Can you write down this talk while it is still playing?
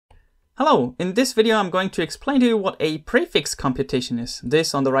Hello, in this video I'm going to explain to you what a prefix computation is.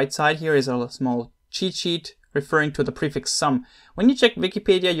 This on the right side here is a small cheat sheet referring to the prefix sum. When you check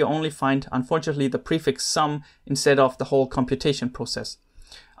Wikipedia, you only find, unfortunately, the prefix sum instead of the whole computation process.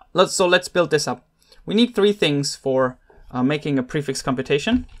 So let's build this up. We need three things for making a prefix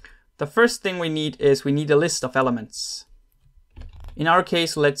computation. The first thing we need a list of elements. In our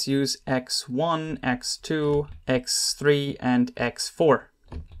case, let's use x1, x2, x3, and x4.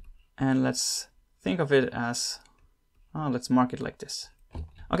 And let's think of it as, let's mark it like this.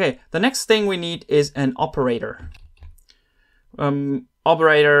 Okay, the next thing we need is an operator.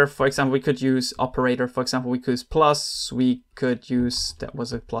 Operator, for example, we could use operator. For example, we could use plus, we could use, that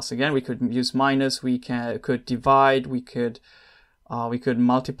was a plus again, we could use minus, we could divide, we could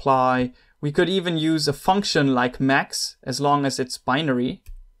multiply. We could even use a function like max, as long as it's binary.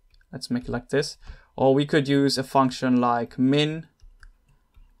 Let's make it like this. Or we could use a function like min.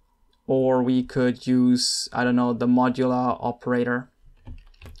 Or we could use, I don't know, the modular operator.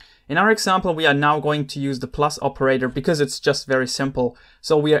 In our example, we are now going to use the plus operator because it's just very simple.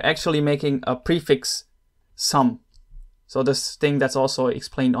 So we are actually making a prefix sum. So this thing that's also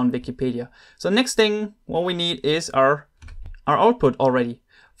explained on Wikipedia. So next thing, what we need is our output already.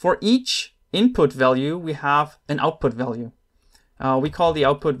 For each input value, we have an output value. We call the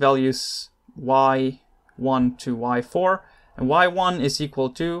output values y1 to y4. And y1 is equal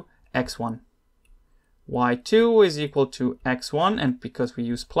to x1. y2 is equal to x1, and because we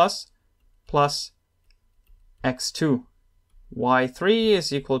use plus x2. y3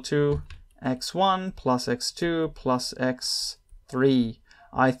 is equal to x1 plus x2 plus x3.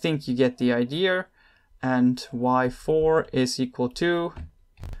 I think you get the idea. And y4 is equal to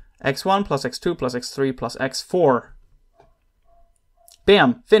x1 plus x2 plus x3 plus x4.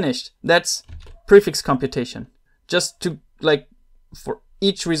 Bam, finished. That's prefix computation. Just to, like, for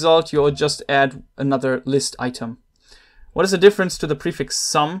each result, you'll just add another list item. What is the difference to the prefix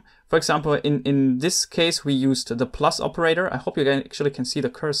sum? For example, in this case, we used the plus operator. I hope you actually can see the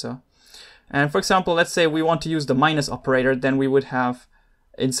cursor. And for example, let's say we want to use the minus operator, then we would have,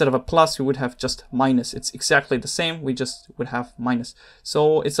 instead of a plus, we would have just minus. It's exactly the same, we just would have minus.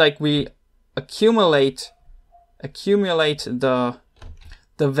 So it's like we accumulate the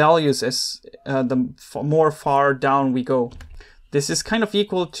values as the more far down we go. This is kind of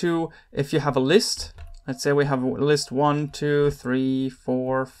equal to if you have a list. Let's say we have a list 1, 2, 3,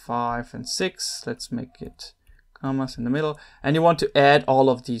 4, 5, and 6. Let's make it commas in the middle. And you want to add all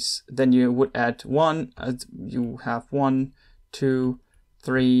of these. Then you would add 1. You have 1, 2,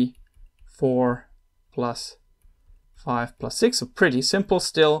 3, 4, plus 5, plus 6. So pretty simple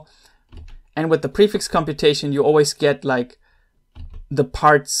still. And with the prefix computation, you always get like the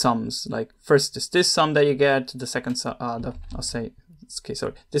part sums. Like first is this sum that you get, the second sum,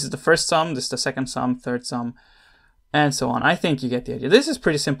 this is the first sum, this is the second sum, third sum, and so on. I think you get the idea. This is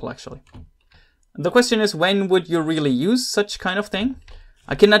pretty simple actually. The question is, when would you really use such kind of thing?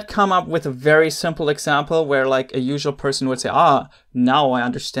 I cannot come up with a very simple example where like a usual person would say, now I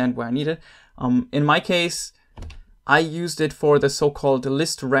understand where I need it. In my case, I used it for the so-called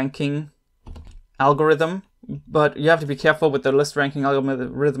list ranking algorithm. But you have to be careful with the list ranking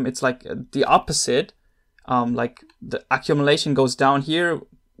algorithm. It's like the opposite. Like the accumulation goes down here,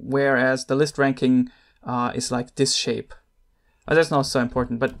 whereas the list ranking is like this shape. That's not so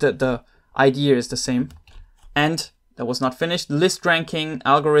important, but the idea is the same. And that was not finished. List ranking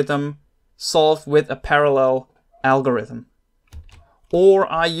algorithm solved with a parallel algorithm.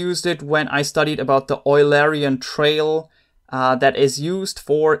 Or I used it when I studied about the Eulerian trail that is used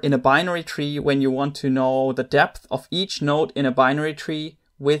in a binary tree when you want to know the depth of each node in a binary tree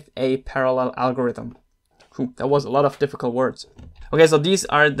with a parallel algorithm. That was a lot of difficult words. Okay, so these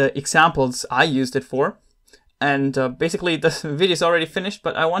are the examples I used it for. And basically the video is already finished,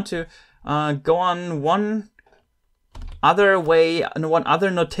 but I want to go on one other way and one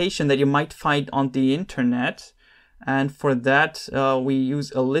other notation that you might find on the internet. And for that, we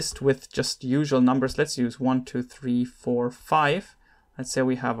use a list with just usual numbers. Let's use 1, 2, 3, 4, 5. Let's say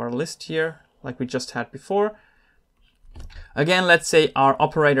we have our list here, like we just had before. Again, let's say our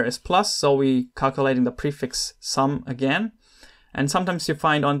operator is plus, so we calculating the prefix sum again. And sometimes you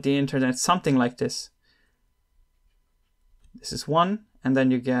find on the internet something like this. This is 1, and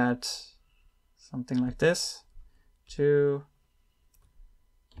then you get something like this. 2.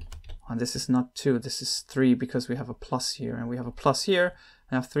 And this is not 2, this is 3 because we have a plus here, and we have a plus here.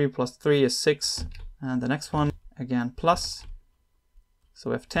 I have 3 plus 3 is 6, and the next one again plus, so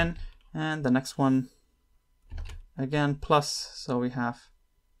we have 10, and the next one again plus, so we have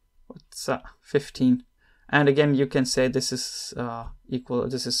 15. And again, you can say this is equal,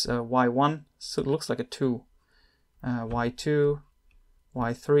 this is y1, so it looks like a 2, y2,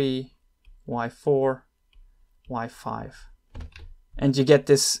 y3, y4, y5. And you get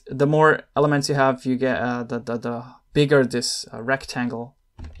this, the more elements you have, you get the bigger this rectangle,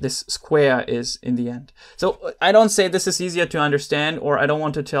 this square is in the end. So I don't say this is easier to understand, or I don't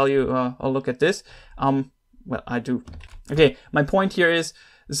want to tell you, oh, look at this. Well, I do. Okay, my point here is,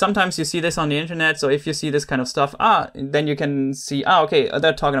 sometimes you see this on the internet, so if you see this kind of stuff, then you can see, okay,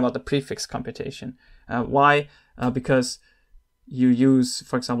 they're talking about the prefix computation. Why? Because you use,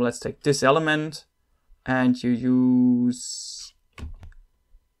 for example, let's take this element, and you use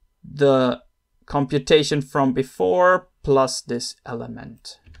the computation from before plus this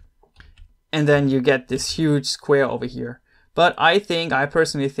element. And then you get this huge square over here. But I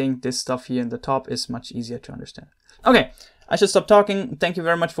personally think this stuff here in the top is much easier to understand. Okay, I should stop talking. Thank you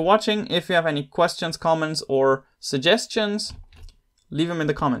very much for watching. If you have any questions, comments, or suggestions, leave them in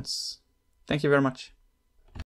the comments. Thank you very much.